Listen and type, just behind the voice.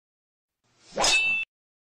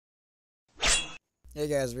Hey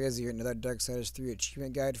guys, Riz here, another Darksiders 3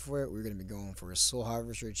 achievement guide for it. We're going to be going for a Soul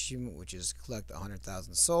Harvester achievement, which is collect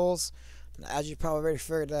 100,000 souls. And as you probably already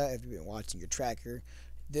figured out if you've been watching your tracker,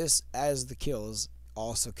 this, as the kills,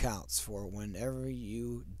 also counts for whenever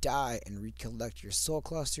you die and recollect your soul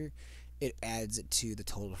cluster, it adds it to the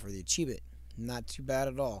total for the achievement. Not too bad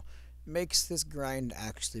at all. Makes this grind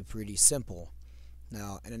actually pretty simple.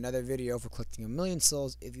 Now, in another video for collecting 1,000,000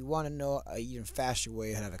 souls, if you want to know an even faster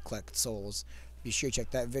way how to collect souls, be sure to check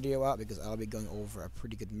that video out because I'll be going over a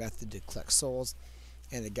pretty good method to collect souls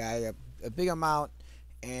and the guy a big amount.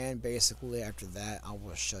 And basically, after that, I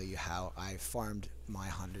will show you how I farmed my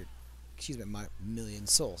my 1,000,000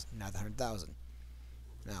 souls, not the 100,000.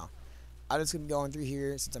 Now, I'm just gonna be going through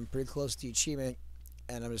here since I'm pretty close to the achievement,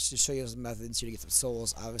 and I'm just to show you some methods here to get some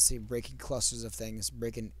souls. Obviously, breaking clusters of things,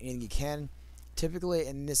 breaking anything you can. Typically,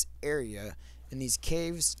 in this area, in these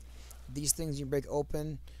caves, these things you break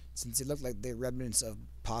open, since they look like they're remnants of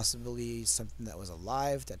possibly something that was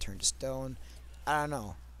alive that turned to stone. I don't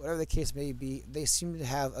know. Whatever the case may be, they seem to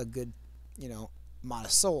have a good, amount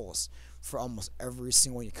of souls for almost every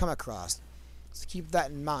single one you come across. So keep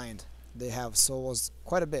that in mind. They have souls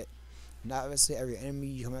quite a bit. And obviously, every enemy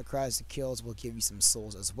you come across that kills will give you some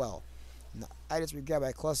souls as well. And the items we grab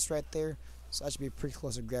by cluster right there, so I should be pretty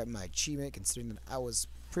close to grabbing my achievement, considering that I was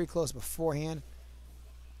pretty close beforehand.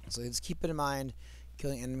 So just keep it in mind.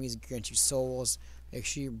 Killing enemies grants you souls. Make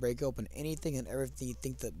sure you break open anything and everything you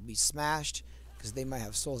think that will be smashed, because they might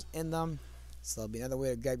have souls in them. So that'll be another way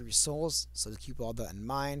to grab your souls. So just keep all that in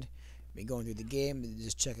mind. Be going through the game,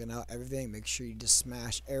 just checking out everything. Make sure you just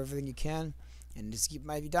smash everything you can, and just keep in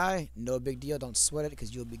mind if you die, no big deal. Don't sweat it,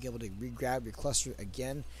 because you'll be able to re-grab your cluster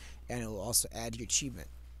again, and it will also add to your achievement.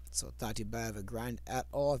 So it's not too bad of a grind at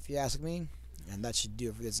all, if you ask me. And that should do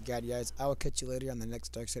it for this guide, guys. I will catch you later on the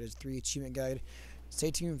next Darksiders 3 achievement guide. Stay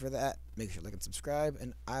tuned for that. Make sure to like and subscribe,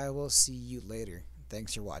 and I will see you later.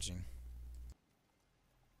 Thanks for watching.